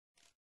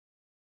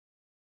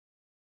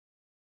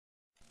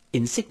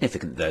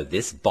Insignificant though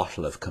this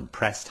bottle of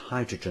compressed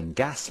hydrogen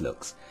gas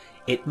looks,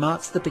 it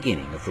marks the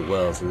beginning of the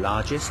world's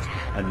largest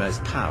and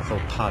most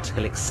powerful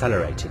particle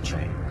accelerator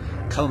chain,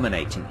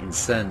 culminating in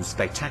CERN's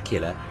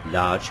spectacular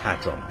Large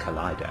Hadron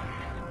Collider.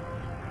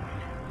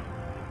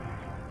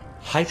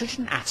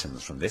 Hydrogen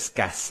atoms from this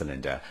gas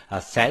cylinder are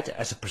fed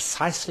at a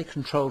precisely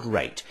controlled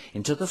rate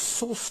into the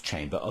source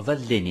chamber of a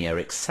linear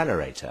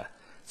accelerator,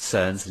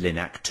 CERN's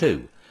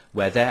LINAC-2,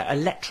 where their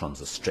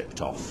electrons are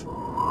stripped off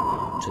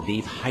to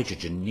leave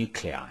hydrogen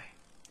nuclei.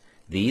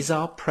 These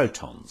are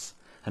protons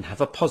and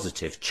have a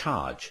positive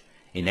charge,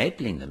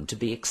 enabling them to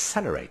be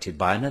accelerated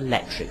by an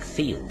electric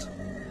field.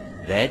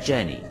 Their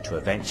journey to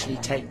eventually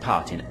take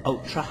part in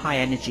ultra-high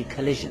energy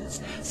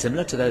collisions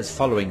similar to those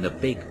following the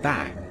Big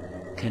Bang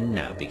can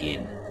now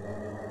begin.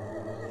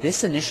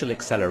 This initial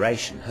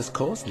acceleration has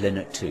caused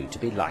LINAC-2 to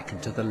be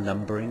likened to the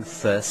lumbering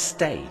first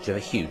stage of a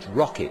huge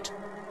rocket.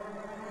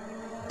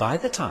 By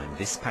the time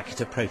this packet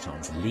of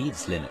protons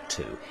leaves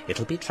LINAC-2,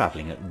 it'll be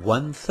travelling at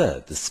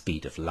 1/3 the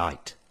speed of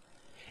light.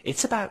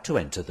 It's about to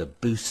enter the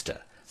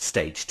booster,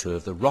 stage 2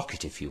 of the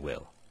rocket if you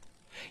will.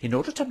 In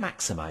order to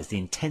maximise the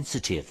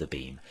intensity of the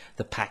beam,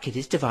 the packet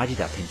is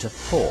divided up into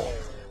 4,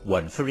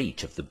 one for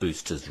each of the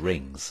booster's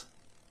rings.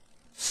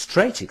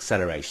 Straight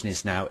acceleration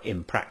is now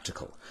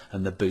impractical,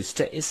 and the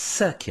booster is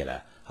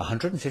circular,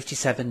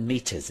 157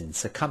 metres in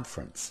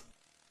circumference.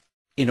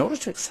 In order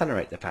to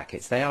accelerate the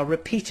packets, they are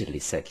repeatedly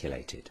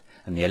circulated,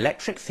 and the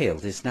electric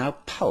field is now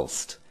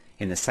pulsed,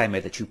 in the same way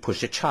that you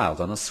push a child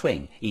on a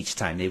swing each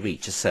time they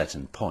reach a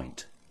certain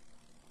point.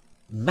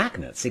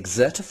 Magnets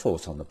exert a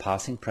force on the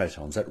passing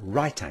protons at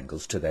right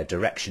angles to their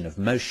direction of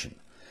motion,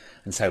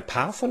 and so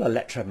powerful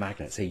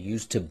electromagnets are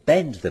used to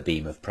bend the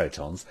beam of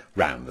protons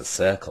round the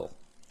circle.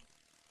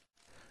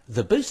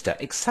 The booster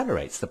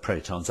accelerates the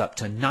protons up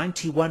to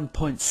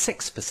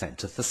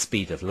 91.6% of the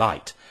speed of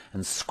light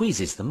and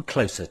squeezes them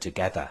closer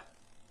together.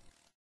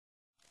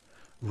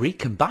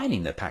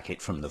 Recombining the packet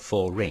from the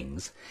 4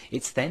 rings,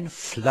 it's then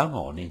flung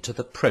on into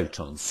the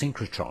proton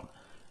synchrotron,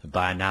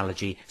 by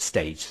analogy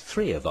stage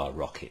 3 of our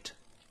rocket.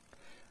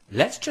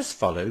 Let's just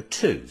follow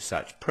 2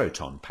 such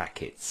proton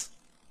packets.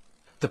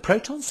 The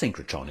proton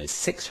synchrotron is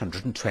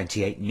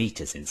 628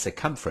 metres in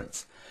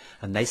circumference,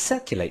 and they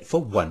circulate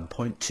for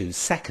 1.2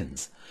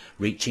 seconds,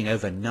 reaching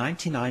over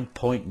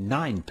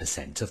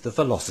 99.9% of the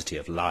velocity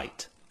of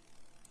light.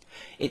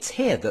 It's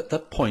here that the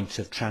point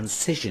of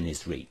transition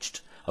is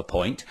reached, a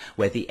point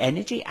where the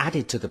energy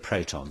added to the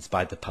protons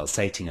by the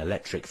pulsating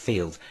electric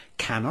field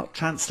cannot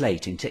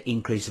translate into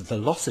increased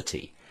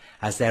velocity,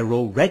 as they're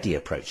already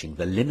approaching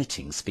the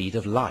limiting speed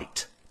of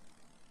light.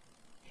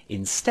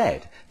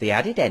 Instead, the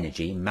added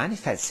energy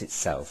manifests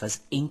itself as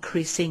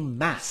increasing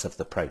mass of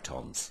the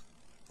protons.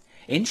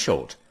 In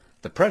short,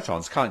 the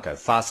protons can't go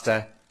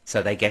faster, so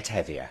they get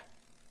heavier.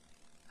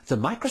 The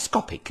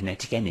microscopic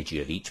kinetic energy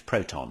of each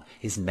proton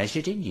is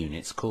measured in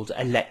units called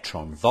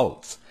electron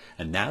volts,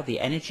 and now the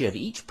energy of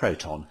each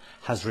proton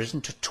has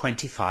risen to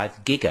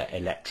 25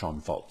 giga-electron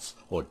volts,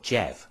 or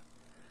GeV.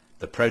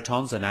 The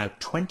protons are now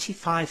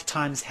 25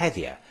 times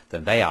heavier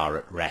than they are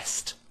at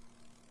rest.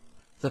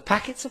 The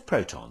packets of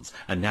protons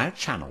are now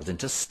channeled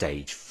into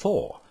stage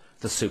 4,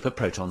 the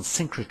superproton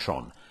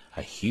synchrotron,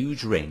 a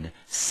huge ring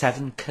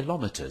 7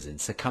 kilometers in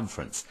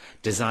circumference,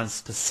 designed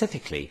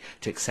specifically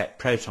to accept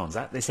protons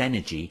at this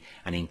energy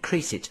and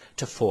increase it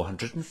to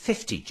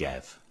 450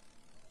 GeV.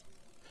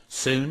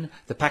 Soon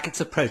the packets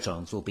of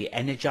protons will be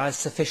energized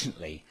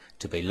sufficiently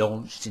to be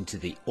launched into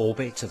the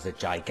orbit of the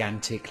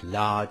gigantic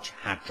Large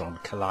Hadron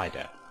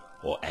Collider,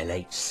 or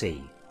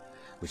LHC,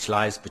 which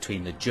lies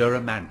between the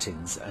Jura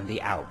Mountains and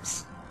the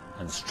Alps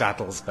and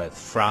straddles both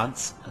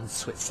France and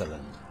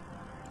Switzerland.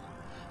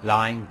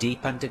 Lying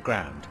deep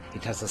underground,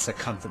 it has a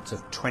circumference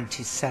of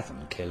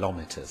 27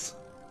 kilometers.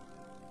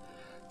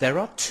 There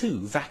are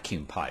 2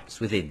 vacuum pipes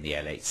within the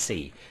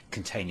LHC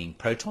containing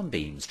proton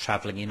beams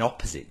travelling in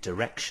opposite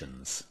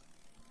directions.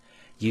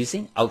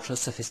 Using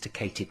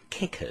ultra-sophisticated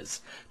kickers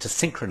to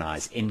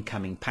synchronize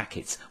incoming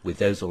packets with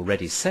those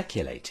already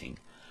circulating,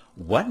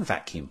 one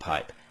vacuum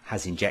pipe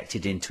has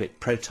injected into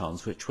it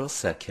protons which will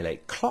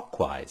circulate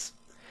clockwise,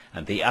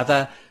 and the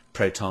other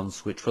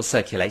protons which will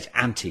circulate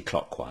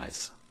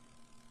anti-clockwise.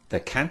 The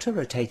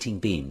counter-rotating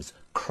beams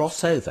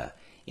cross over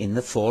in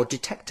the 4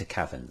 detector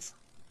caverns,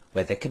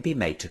 where they can be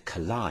made to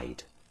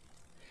collide.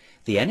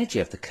 The energy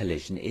of the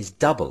collision is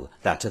double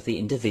that of the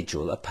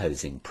individual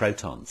opposing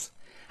protons,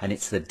 and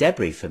it's the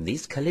debris from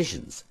these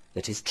collisions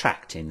that is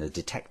tracked in the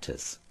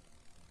detectors.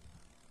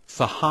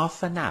 For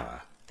half an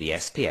hour, the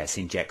SPS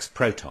injects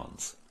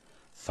protons.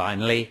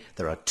 Finally,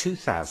 there are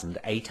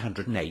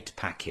 2,808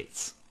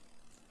 packets.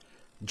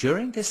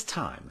 During this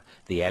time,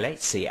 the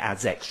LHC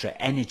adds extra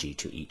energy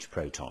to each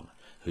proton,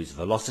 whose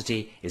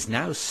velocity is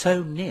now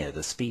so near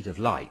the speed of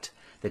light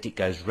that it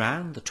goes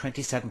round the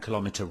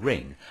 27-kilometre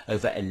ring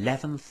over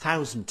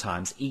 11,000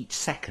 times each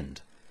second,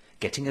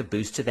 getting a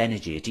boost of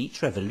energy at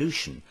each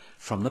revolution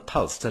from the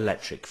pulsed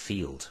electric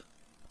field.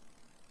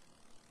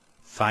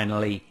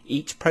 Finally,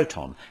 each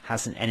proton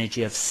has an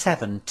energy of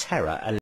 7 tera